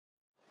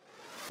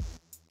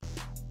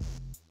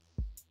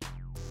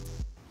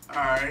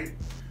Alright.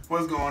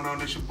 What's going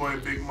on? It's your boy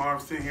Big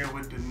Marv sitting here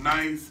with the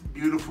nice,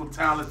 beautiful,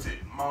 talented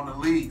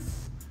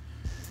Monalyse.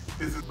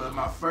 But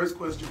my first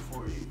question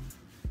for you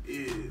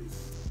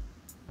is,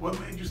 what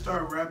made you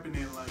start rapping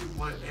and like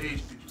what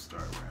age did you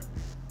start rapping?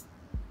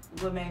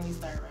 What made me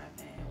start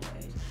rapping and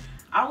what age?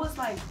 I was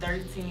like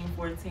 13,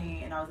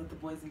 14 and I was at the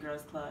Boys and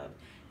Girls Club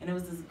and there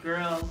was this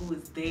girl who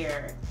was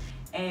there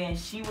and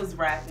she was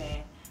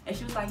rapping. And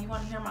she was like, you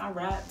want to hear my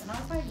rap? And I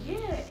was like,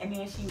 yeah. And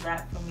then she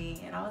rapped for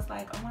me. And I was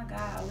like, oh my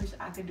God, I wish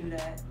I could do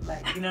that.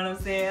 Like, you know what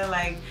I'm saying?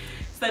 Like,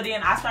 so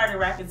then I started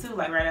rapping too,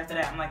 like right after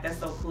that. I'm like, that's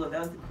so cool.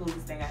 That was the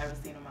coolest thing I ever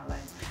seen in my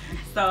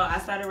life. So I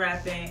started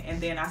rapping and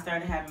then I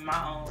started having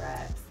my own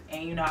raps.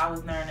 And you know, I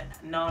was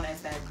known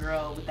as that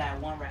girl with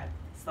that one rap.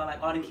 So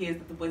like all the kids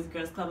at the Boys and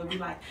Girls Club would be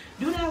like,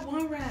 do that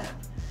one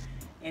rap.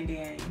 And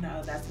then, you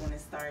know, that's when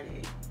it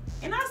started.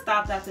 And I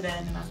stopped after that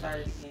and then I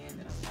started again.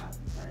 Then I stopped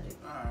and started.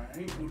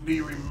 Alright. Do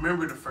you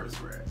remember the first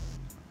rap?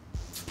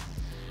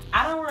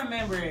 I don't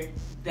remember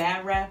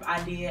that rap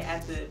I did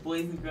at the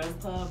Boys and Girls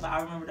Club, but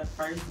I remember the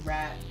first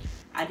rap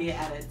I did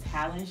at a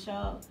talent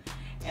show.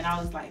 And I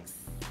was like,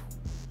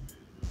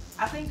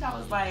 I think I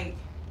was like,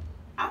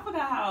 I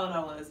forgot how old I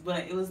was, but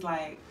it was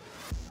like,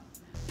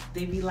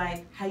 they be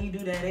like, how you do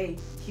that, eh?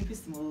 Keep it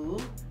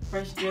smooth.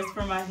 Fresh dress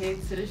from my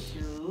head to the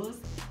shoes.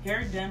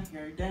 Hair done,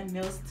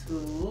 nails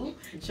too.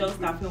 Show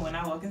stopping when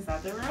I walk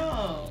inside the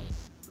room.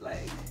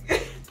 Like,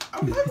 I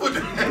fuck with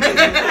that.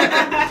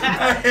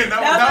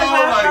 That was like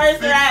my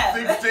first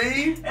rap.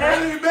 16?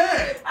 That ain't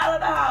bad. I don't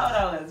know how old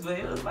I was, but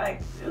it was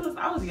like,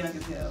 I was young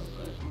as hell.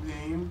 But. I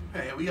mean,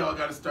 hey, we all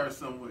got to start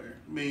somewhere.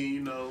 I mean,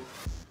 you know,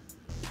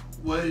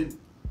 where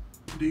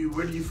do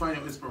you find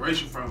your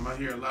inspiration from? I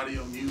hear a lot of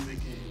your music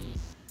and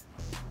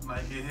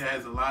like it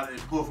has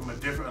it pull from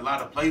a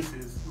lot of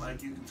places.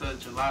 Like you can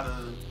touch a lot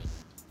of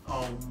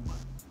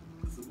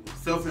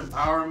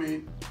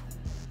self-empowerment,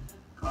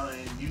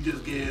 and you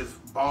just give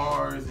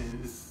bars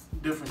and it's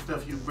different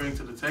stuff you bring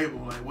to the table.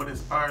 Like what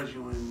inspires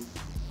you and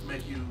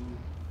make you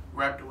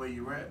rap the way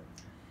you rap?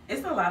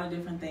 It's a lot of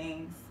different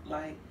things.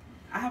 Like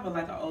I have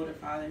an older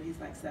father. He's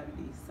like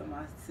 70, so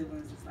my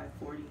siblings is like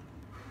 40.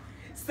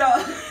 So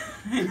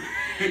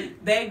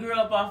they grew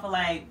up off of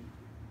like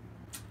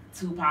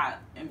Tupac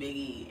and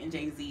Biggie and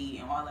Jay-Z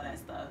and all of that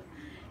stuff.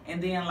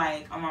 And then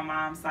like on my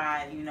mom's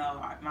side, you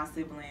know, my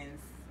siblings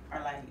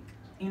are like,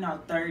 you know,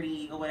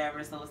 30 or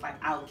whatever. So it's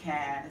like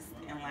Outkast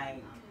and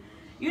like,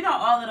 you know,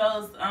 all of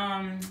those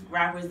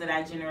rappers of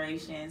that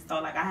generation.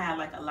 So like I had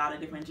like a lot of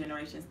different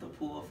generations to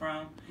pull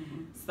from.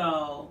 Mm-hmm.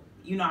 So,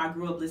 you know, I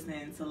grew up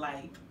listening to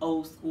like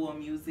old school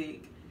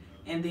music.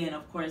 And then,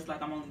 of course, like,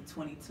 I'm only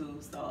 22,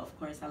 so, of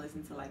course, I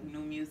listen to, like,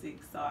 new music,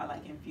 so I,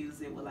 like, infuse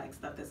it with, like,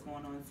 stuff that's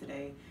going on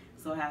today,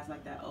 so it has,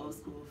 like, that old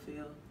school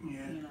feel,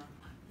 yeah. You know.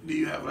 Do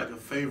you have, like, a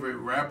favorite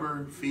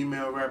rapper,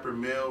 female rapper,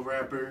 male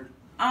rapper?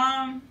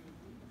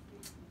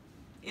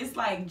 It's,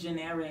 like,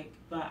 generic,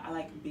 but I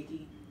like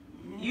Biggie.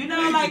 You know,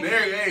 hey, like,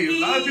 generic, hey, a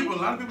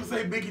lot of people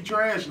say Biggie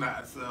trash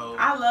now, so.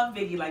 I love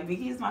Biggie. Like,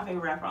 Biggie is my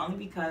favorite rapper only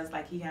because,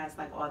 like, he has,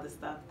 like, all the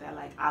stuff that,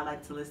 like, I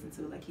like to listen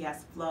to. Like, he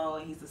has flow,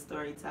 and he's a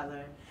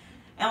storyteller.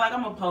 And, like,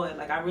 I'm a poet.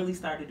 Like, I really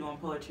started doing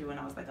poetry when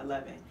I was, like,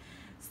 11.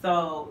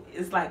 So,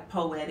 it's, like,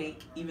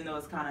 poetic, even though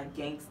it's kind of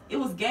it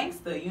was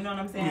gangster, you know what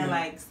I'm saying? Yeah.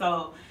 Like,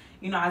 so,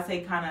 you know, I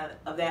say kind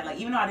of that. Like,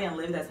 even though I didn't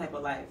live that type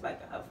of life,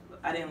 like,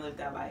 I didn't live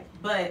that life.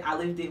 But I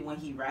lived it when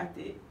he rapped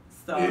it.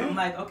 So, yeah. I'm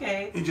like,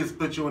 okay. He just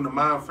put you in the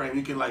mind frame.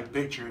 You can, like,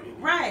 picture it.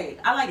 Right.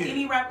 I like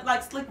any rapper,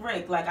 like Slick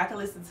Rick. Like, I could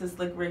listen to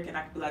Slick Rick and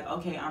I could be like,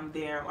 okay, I'm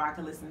there. Or I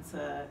could listen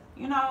to,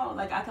 you know,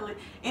 like,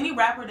 any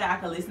rapper that I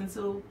could listen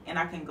to and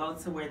I can go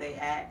to where they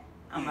at.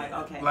 I'm like,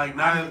 okay. Like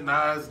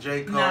Nas,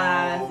 J. Cole.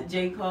 Nas,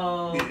 J.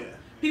 Cole. Yeah.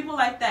 People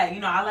like that. You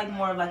know, I like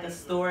more of like a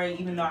story,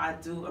 even though I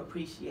do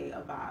appreciate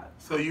a vibe.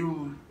 So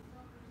you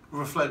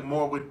relate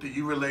more with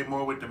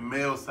the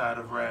male side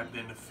of rap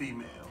than the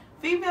female.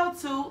 Female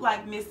too,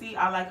 like Missy,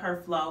 I like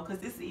her flow,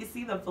 because it's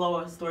either flow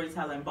or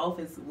storytelling. Both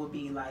would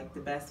be like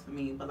the best for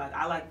me, but like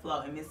I like flow,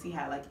 and Missy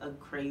had like a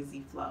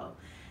crazy flow.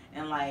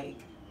 And like,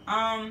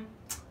 I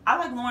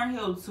like Lauryn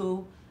Hill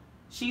too.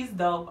 She's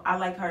dope. I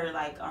like her,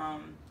 like,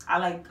 I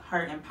like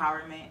her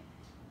empowerment,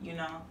 you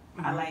know.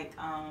 Mm-hmm. I like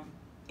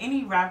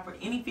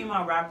any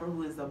female rapper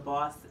who is a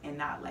boss and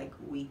not like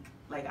weak.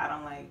 Like I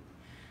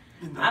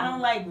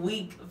don't like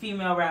weak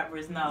female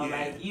rappers, no. Yeah.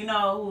 Like, you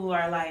know, who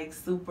are like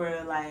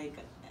super like,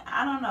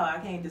 I don't know, I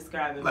can't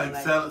describe it. Like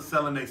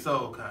selling their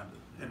soul, kind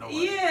of, in a way.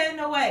 Yeah, in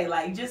a way.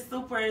 Like, just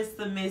super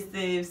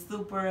submissive,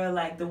 super,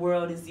 like, the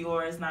world is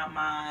yours, not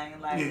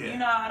mine. Like, yeah. You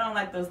know, I don't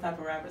like those type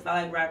of rappers.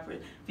 I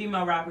like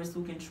female rappers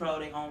who control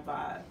their own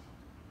vibe.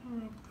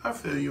 I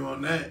feel you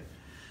on that.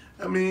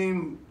 I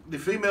mean, the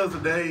females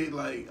today,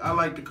 like, I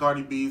like the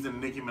Cardi B's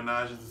and Nicki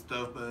Minaj's and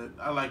stuff, but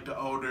I like the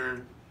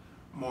older,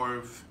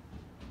 more,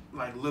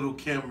 like, Lil'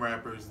 Kim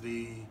rappers.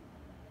 The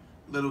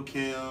Lil'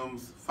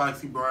 Kims,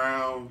 Foxy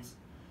Browns.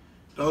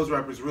 Those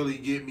rappers really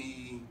get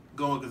me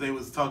going because they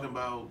was talking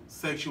about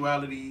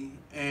sexuality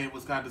and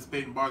was kind of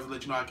spitting bars to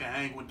let you know I can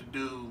hang with the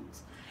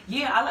dudes.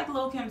 Yeah, I like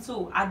Lil Kim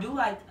too. I do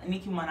like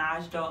Nicki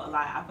Minaj though a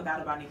lot. I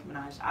forgot about Nicki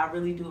Minaj. I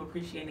really do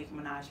appreciate Nicki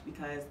Minaj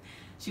because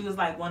she was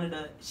like one of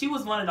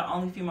the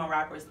only female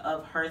rappers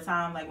of her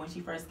time, like when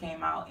she first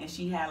came out, and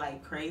she had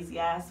like crazy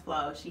ass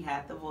flow. She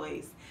had the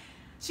voice.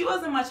 She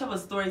wasn't much of a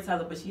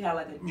storyteller, but she had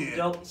like a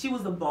dope. She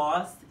was a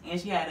boss, and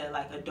she had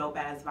a dope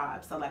ass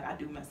vibe. So like I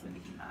do mess with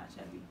Nicki Minaj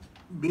heavy.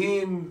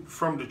 Being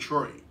from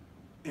Detroit,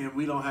 and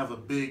we don't have a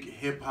big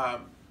hip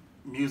hop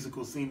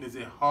musical scene. Is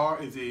it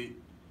hard? Is it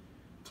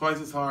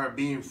twice as hard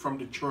being from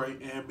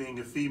Detroit and being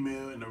a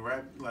female in the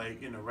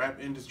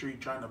rap industry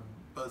trying to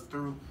bust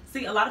through?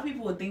 See, a lot of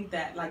people would think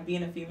that like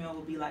being a female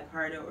would be like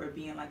harder, or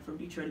being like from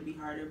Detroit would be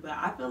harder. But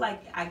I feel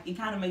like it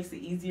kind of makes it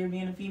easier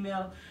being a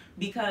female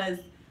because,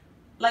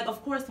 like,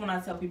 of course, when I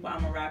tell people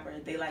I'm a rapper,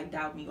 they like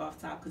doubt me off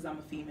top because I'm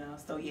a female.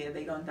 So yeah,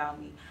 they gonna doubt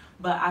me.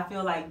 But I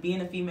feel like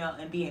being a female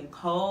and being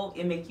cold,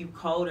 it make you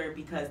colder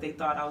because they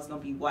thought I was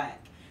gonna be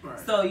whack. Right.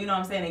 So, you know what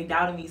I'm saying? They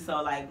doubted me.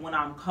 So, like, when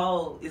I'm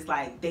cold, it's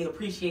like they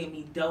appreciate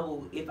me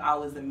double if I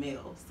was a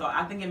male. So,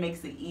 I think it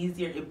makes it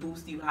easier. It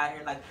boosts you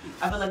higher. Like,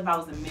 I feel like if I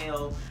was a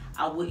male,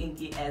 I wouldn't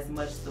get as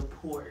much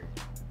support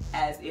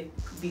as if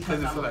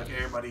because I feel like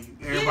everybody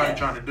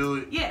trying to do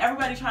it. Yeah,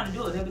 everybody trying to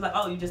do it. They'll be like,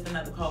 oh, you're just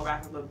another cold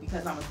rapper. But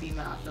because I'm a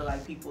female, I feel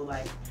like people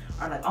like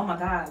are like, oh my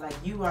god, like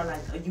you are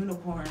like a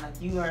unicorn.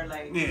 Like you are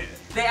like. Yeah.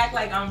 They act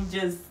like I'm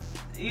just.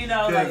 You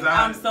know, like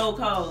I'm so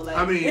cold. Like.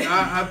 I mean,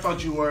 I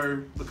thought you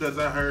were because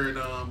I heard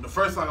the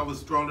first time I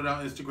was scrolling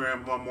on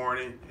Instagram one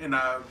morning and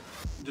I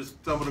just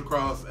stumbled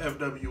across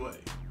FWA,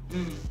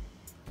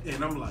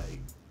 and I'm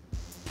like,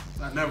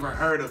 I never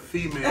heard a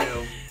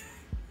female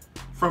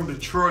from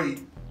Detroit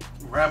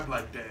rap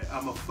like that.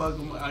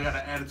 I got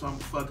an attitude. I'm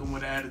fucking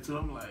with an attitude.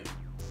 I'm like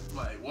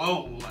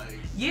whoa, like.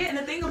 Yeah, and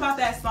the thing about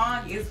that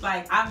song is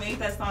like I made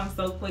that song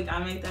so quick. I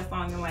made that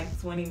song in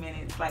like 20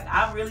 minutes. Like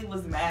I really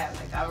was mad.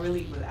 Like I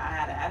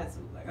had an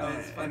attitude. Like I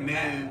was fucking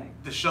mad. And then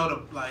to show the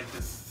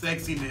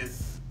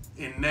sexiness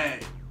in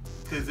that,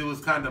 because it was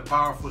kind of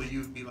powerful to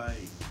you to be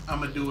like,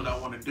 I'm gonna do what I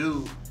want to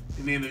do,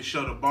 and then to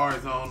show the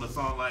bars on the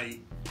song like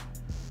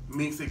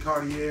Minx and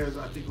Cartiers.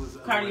 I think it was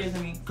Cartiers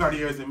and Minx.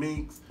 Cartiers and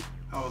Minx.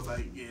 I was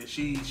like, yeah,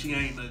 she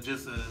ain't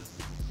just a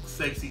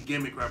sexy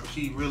gimmick rapper.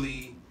 She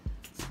really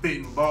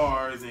spitting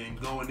bars and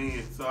going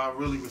in, so I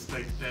really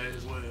respect that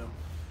as well.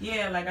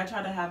 Yeah, like I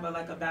try to have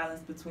a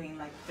balance between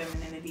like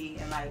femininity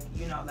and like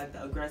like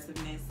the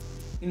aggressiveness.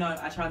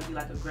 I try to be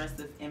like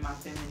aggressive in my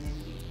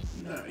femininity.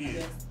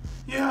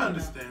 I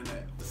understand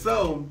that.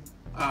 So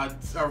I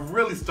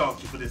really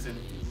stalked you for this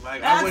interview.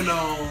 Like I went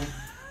on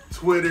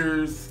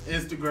Twitter's,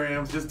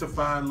 Instagrams just to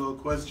find little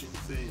questions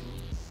and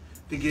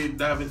to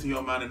dive into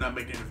your mind and not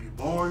make the interview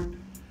boring.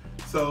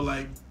 So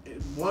like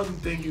one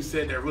thing you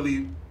said that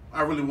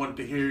I really wanted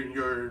to hear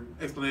your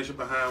explanation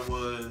behind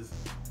was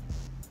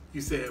you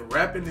said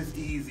rapping is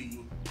easy,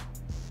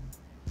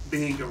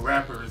 being a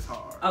rapper is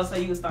hard. Oh, so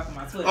you was talking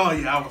about Twitter. Oh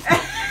yeah, I was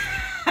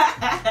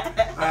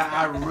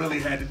I really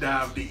had to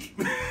dive deep.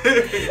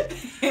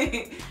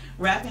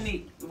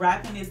 Rapping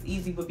is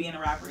easy, but being a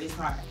rapper is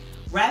hard.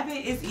 Rapping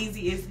is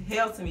easy as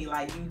hell to me.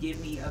 Like, you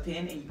give me a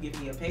pen and you give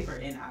me a paper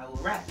and I will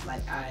rap.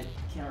 Like, I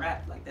can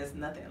rap. Like, that's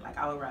nothing. Like,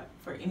 I will rap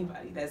for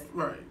anybody. That's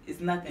right. It's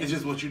nothing. It's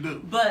just what you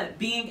do. But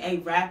being a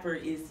rapper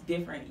is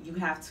different. You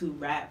have to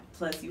rap,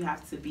 plus you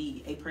have to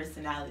be a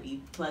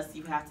personality, plus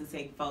you have to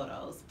take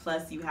photos,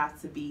 plus you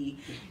have to be,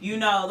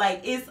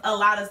 like, it's a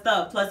lot of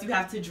stuff. Plus you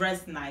have to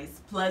dress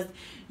nice, plus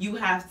you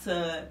have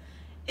to...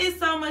 It's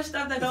so much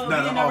stuff that goes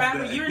being a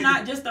rapper. You're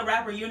not just a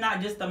rapper. You're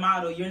not just a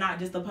model. You're not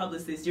just a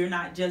publicist. You're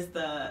not just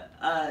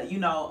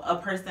a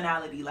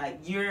personality. Like,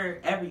 you're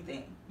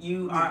everything.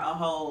 You are a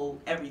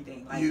whole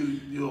everything. Like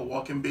you're a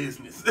walking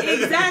business.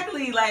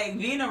 Exactly. Like,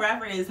 being a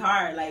rapper is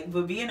hard. Like,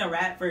 but being a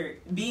rapper,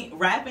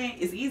 rapping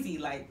is easy.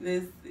 Like,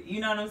 this, you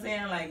know what I'm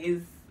saying? Like,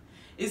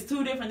 it's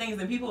two different things,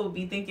 and people will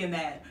be thinking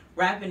that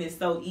rapping is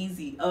so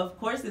easy. Of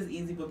course it's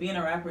easy, but being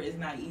a rapper is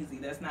not easy.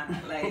 That's not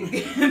like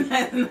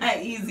that's not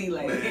easy.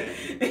 Like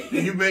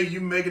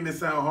you making it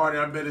sound hard,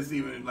 and I bet it's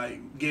even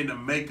like getting a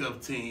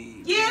makeup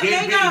team. Yeah,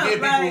 makeup.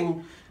 Get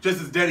people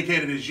just as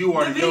dedicated as you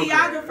are. The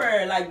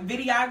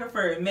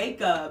videographer,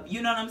 makeup.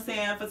 You know what I'm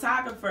saying?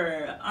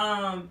 Photographer.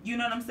 You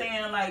know what I'm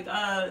saying? Like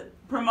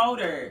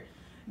promoter,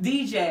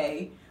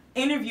 DJ,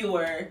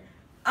 interviewer,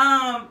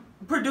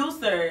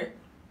 producer.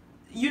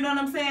 You know what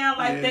I'm saying?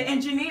 Like the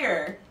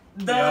engineer.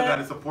 Y'all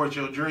gotta support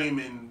your dream,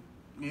 and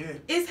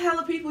it's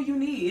hella people you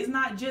need. It's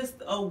not just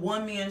a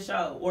one-man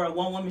show or a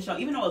one-woman show,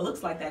 even though it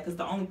looks like that, because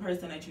the only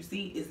person that you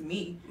see is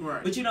me.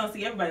 Right. But you don't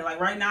see everybody. Like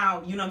right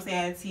now, you know what I'm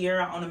saying?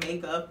 Tierra on the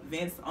makeup,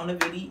 Vince on the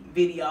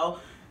video.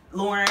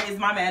 Lauren is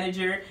my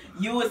manager.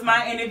 You is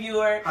my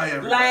interviewer.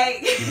 Like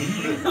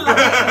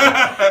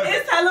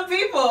it's hella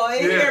people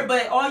in here,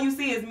 but all you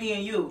see is me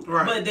and you.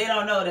 Right. But they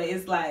don't know that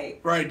it's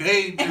like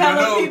they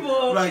hella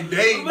people. Like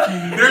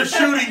they're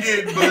shooting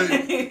it, but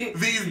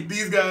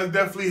these guys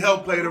definitely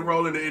helped play the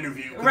role in the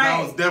interview. Right.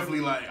 I was definitely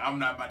like, I'm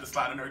not about to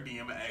slide in her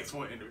DM and ask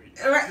for an interview.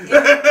 Right.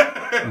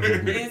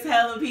 It's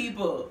hella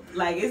people.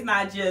 Like, it's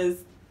not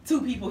just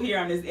two people here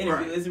on this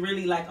interview. Right. It's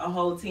really like a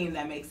whole team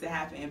that makes it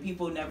happen, and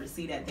people never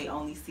see that. They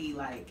only see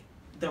like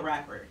the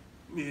rapper.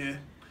 Yeah.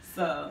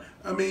 So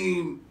I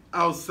mean,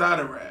 outside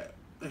of rap,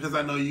 because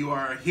I know you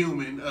are a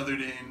human other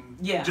than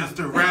just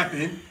a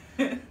rapping.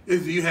 Do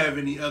you have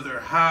any other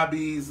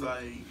hobbies?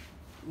 Like,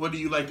 what do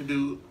you like to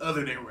do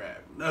other than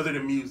rap, other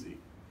than music?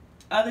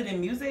 Other than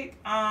music,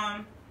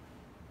 what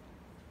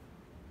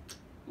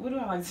do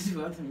I like to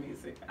do other than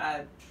music?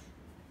 I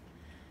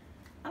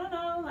don't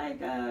know,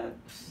 like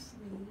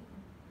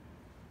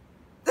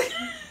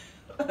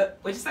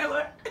what'd you say,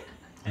 Laura?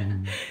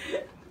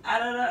 I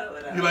don't know.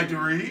 What You like to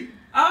read?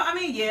 Oh, I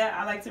mean, yeah,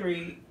 I like to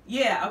read.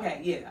 Yeah, okay,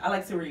 yeah, I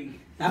like to read.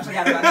 I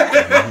forgot about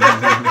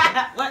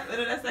that. What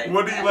did I say?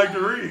 What do you like to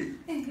read?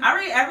 I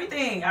read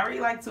everything. I read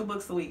like 2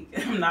 books a week.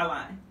 I'm not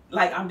lying.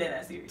 Like, I'm dead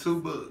ass serious.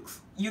 2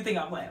 books. You think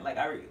I'm playing? Like,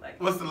 I read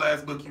like. What's the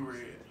last book you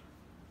read?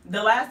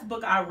 The last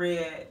book I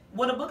read,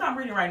 well, the book I'm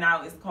reading right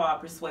now is called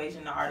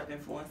Persuasion: The Art of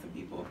Influencing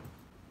People.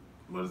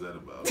 What is that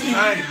about?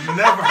 I ain't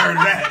never heard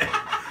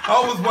that.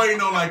 I was waiting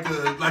on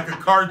like a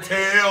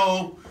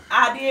cartel.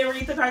 I did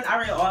read the cards. I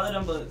read all of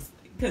them books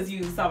because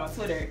you saw my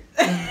Twitter.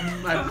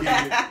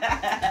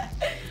 I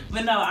did.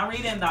 But no, I'm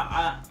reading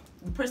the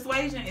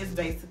Persuasion is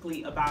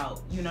basically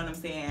about, you know what I'm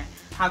saying,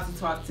 how to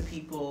talk to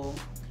people,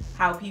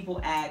 how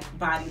people act,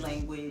 body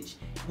language,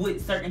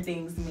 what certain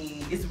things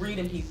mean. It's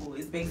reading people.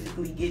 It's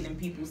basically getting in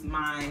people's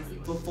minds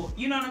before,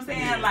 you know what I'm saying?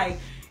 Yeah. Like,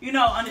 you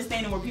know,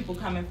 understanding where people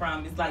coming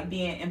from. It's like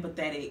being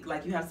empathetic.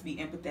 Like, you have to be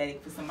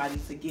empathetic for somebody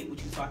to get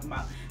what you're talking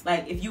about.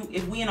 Like,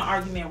 if we in an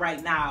argument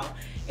right now,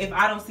 if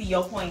I don't see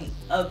your point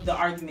of the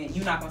argument,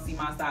 you're not going to see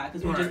my side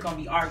because we're just going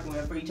to be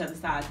arguing for each other's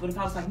sides. But if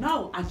I was like,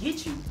 no, I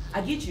get you,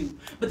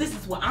 but this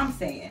is what I'm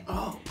saying.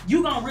 Oh.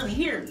 You going to really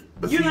hear me.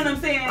 But You see, know what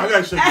I'm saying? I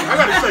gotta show you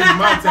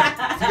my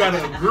tactics. You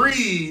gotta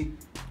agree,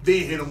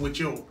 then hit them with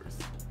yours.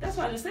 That's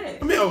what I just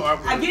said. I mean,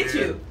 I get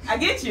you.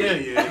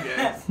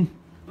 Yeah.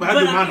 But I But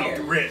do I'm mine here. off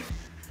the rip.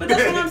 But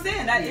that's what I'm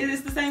saying. That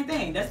it's the same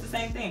thing. That's the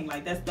same thing.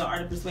 Like, that's the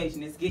art of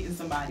persuasion. It's getting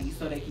somebody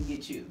so they can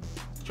get you.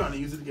 Trying to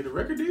use it to get a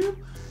record deal?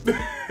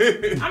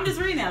 I'm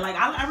just reading that. Like,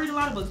 I read a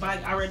lot of books.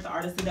 Like, I read The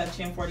Art of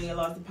Seduction, 48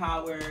 Laws of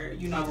Power,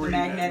 you know, The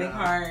Magnetic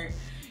Heart.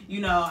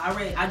 You know,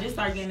 I just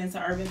started getting into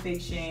urban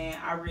fiction.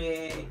 I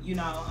read, you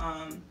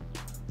know,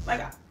 like,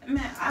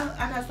 man,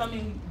 I got so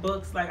many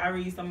books. Like, I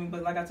read so many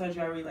books. Like I told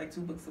you, I read like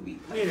 2 books a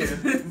week. Like,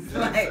 Yeah.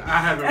 like, I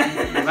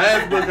haven't. The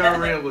last book I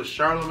read was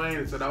Charlemagne,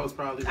 and so that was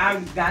probably. I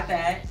got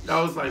that.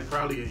 That was like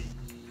probably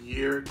a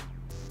year.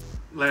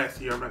 Last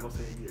year, I'm not gonna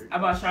say a year. I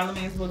bought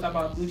Charlemagne's book, I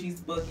bought Gucci's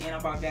book, and I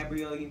bought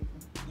Gabrielle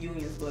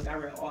Union's book. I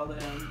read all of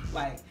them.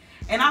 Like,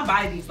 and I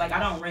buy these. Like, I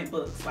don't rent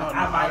books. Like,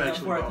 I buy them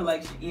for a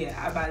collection.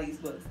 Yeah, I buy these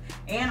books.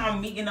 And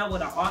I'm meeting up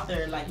with an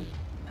author, like,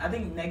 I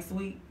think next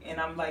week, and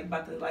I'm like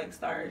about to like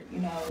start, you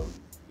know,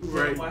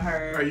 Right. with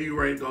her. Are you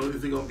right?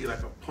 Is it gonna be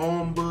like a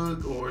poem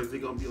book, or is it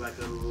gonna be like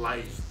a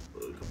life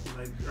book?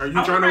 Like, are you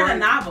trying to write a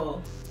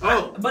novel?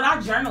 Oh, But I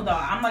journal though.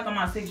 I'm like on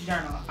my 6th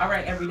journal. I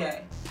write every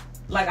day.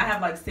 Like, I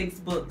have like 6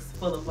 books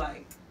full of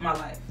like my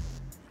life.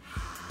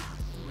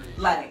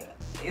 Like,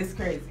 it's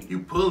crazy. You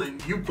pulling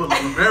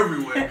them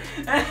everywhere.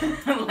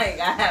 Like,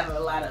 I have a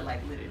lot of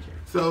like literature.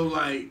 So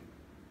like,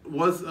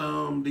 what's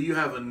do you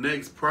have a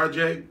next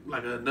project,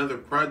 like another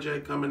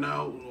project coming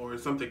out or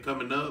something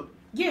coming up?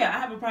 Yeah, I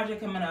have a project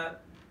coming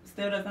up.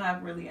 Still doesn't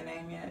have really a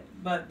name yet,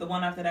 but the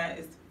one after that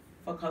is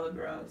For Color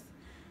Girls,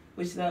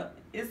 which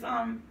is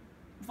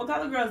For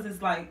Color Girls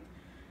is like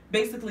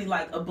basically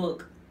like a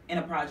book in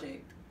a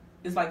project.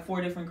 It's like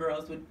 4 different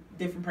girls with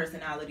different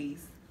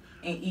personalities,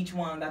 and each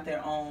one got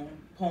their own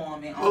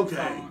poem and own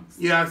songs.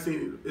 Yeah, I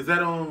seen it. Is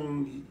that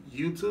on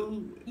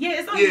YouTube? Yeah,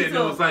 it's on YouTube. Yeah,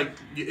 no, it's like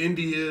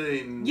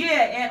India and... Yeah,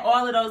 and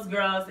all of those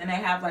girls, and they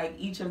have like,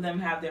 each of them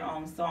have their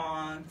own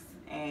songs,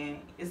 and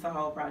it's a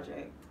whole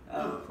project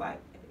of like,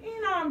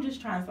 you know, I'm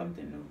just trying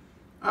something new.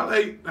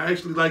 I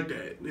actually like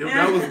that.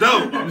 That was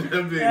dope.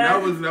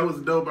 That was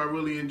dope. I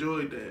really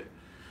enjoyed that.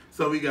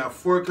 So we got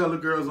 4 Color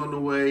Girls on the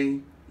way.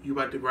 You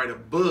about to write a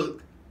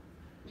book.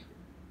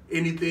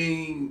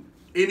 Anything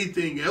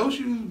else?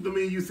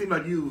 You seem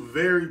like you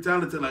very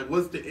talented. Like,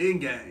 what's the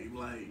end game?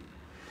 Like,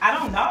 I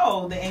don't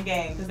know the end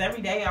game, because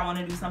every day I want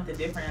to do something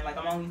different. Like,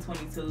 I'm only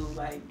 22,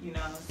 like, you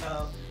know,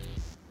 so,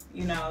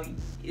 you know,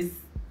 it's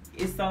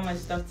so much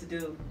stuff to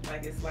do.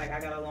 Like, it's like I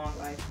got a long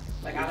life.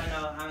 Like, I don't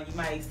know. You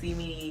might see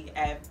me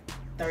at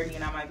 30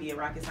 and I might be a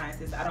rocket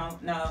scientist. I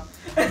don't know.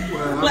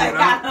 Well, like,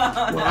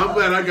 I'm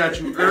glad I got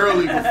you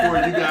early before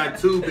you got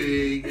too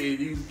big and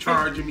you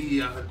charging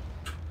me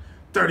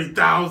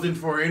 $30,000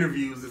 for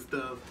interviews and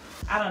stuff.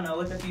 I don't know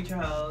what the future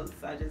holds.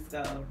 I just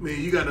go.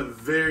 Man, you got a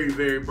very,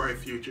 very bright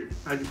future.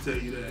 I can tell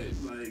you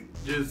that. Like,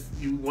 just,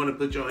 you want to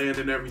put your hand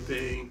in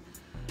everything.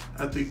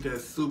 I think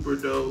that's super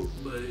dope.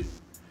 But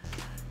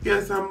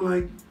yes, I'm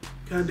like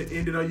kind of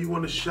ended. Or you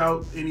want to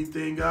shout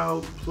anything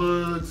out?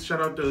 Plugs?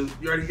 Shout out to,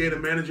 you already gave the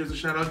managers a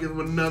shout out. Give them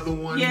another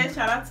one. Yeah,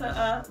 shout out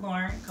to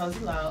Lauren, Cozy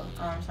Low.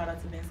 Shout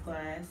out to Vince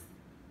Glass,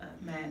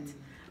 Matt.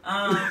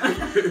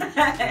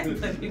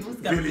 But people's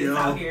companies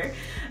out here.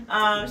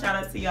 Shout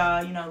out to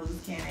y'all, you know, Loose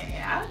Cannon.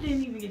 And I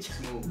didn't even get you.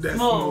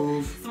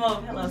 Smooth.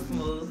 Hello,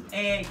 Smooth.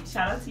 And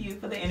shout out to you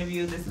for the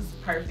interview. This is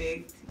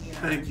perfect. You know.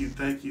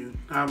 Thank you.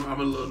 I'm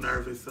a little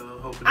nervous, so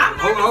I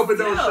hope it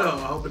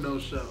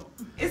don't show.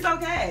 It's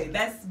okay.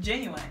 That's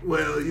genuine.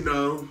 Well, you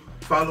know,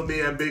 follow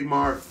me at Big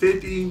Mar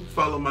 50.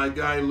 Follow my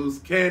guy Loose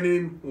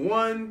Cannon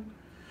 1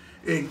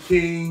 and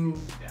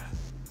King.Smooth.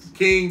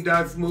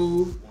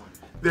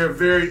 They're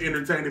very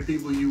entertaining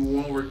people. You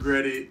won't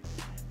regret it.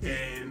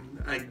 And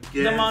I guess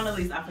the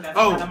Monalyse. I forgot.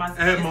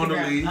 At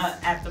Monalyse.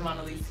 At the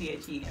Monalyse.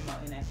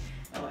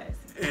 THEMONALYSE.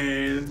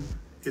 And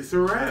it's a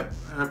wrap.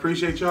 I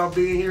appreciate y'all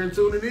being here and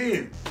tuning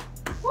in.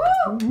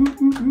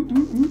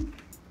 Woo!